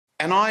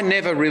And I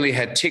never really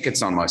had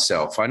tickets on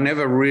myself. I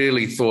never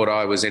really thought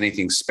I was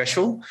anything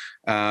special.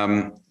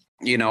 I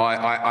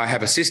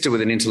have a sister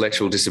with an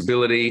intellectual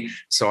disability,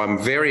 so I'm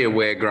very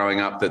aware growing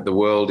up that the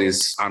world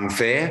is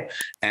unfair.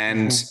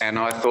 And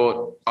I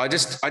thought I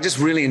just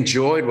really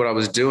enjoyed what I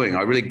was doing.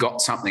 I really got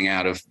something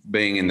out of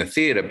being in the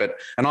theatre.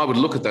 And I would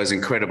look at those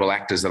incredible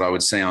actors that I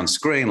would see on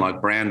screen,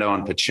 like Brando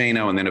and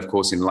Pacino, and then of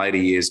course in later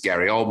years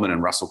Gary Oldman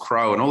and Russell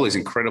Crowe and all these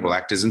incredible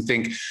actors, and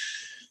think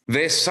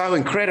they're so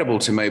incredible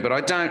to me, but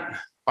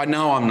I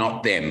know I'm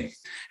not them.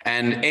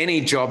 And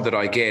any job that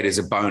I get is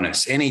a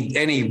bonus.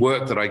 Any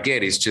work that I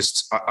get is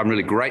just, I'm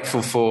really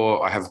grateful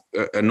for. I have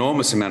an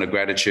enormous amount of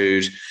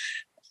gratitude.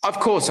 Of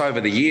course,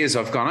 over the years,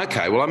 I've gone,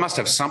 okay, well, I must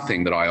have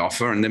something that I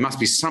offer, and there must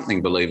be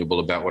something believable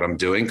about what I'm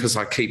doing because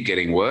I keep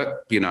getting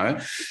work,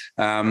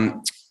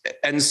 And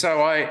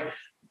so I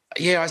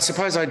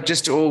suppose I've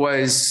just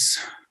always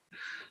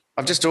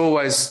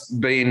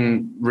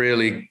been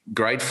really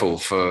grateful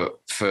for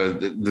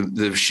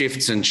the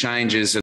shifts and changes